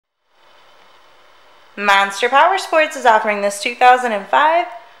Monster Powersports is offering this 2005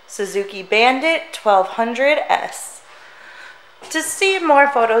 Suzuki Bandit 1200S. To see more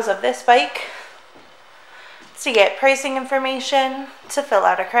photos of this bike, to get pricing information, to fill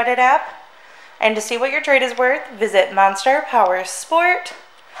out a credit app, and to see what your trade is worth, visit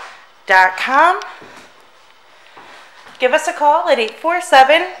monsterpowersport.com. Give us a call at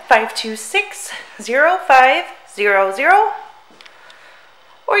 847-526-0500,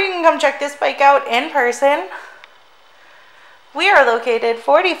 or you can come check this bike out in person. We are located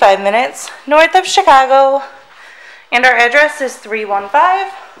 45 minutes north of Chicago, and our address is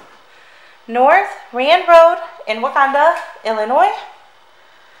 315 North Rand Road in Wauconda, Illinois.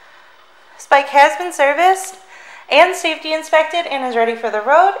 This bike has been serviced and safety inspected and is ready for the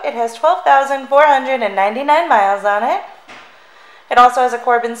road. It has 12,499 miles on it. It also has a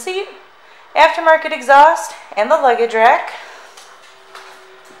Corbin seat, aftermarket exhaust, and the luggage rack.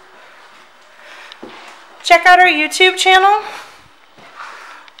 Check out our YouTube channel.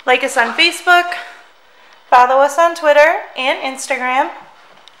 Like us on Facebook. Follow us on Twitter and Instagram.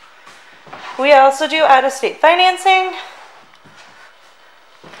 We also do out-of-state financing.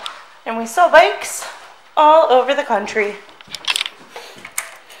 And we sell bikes all over the country.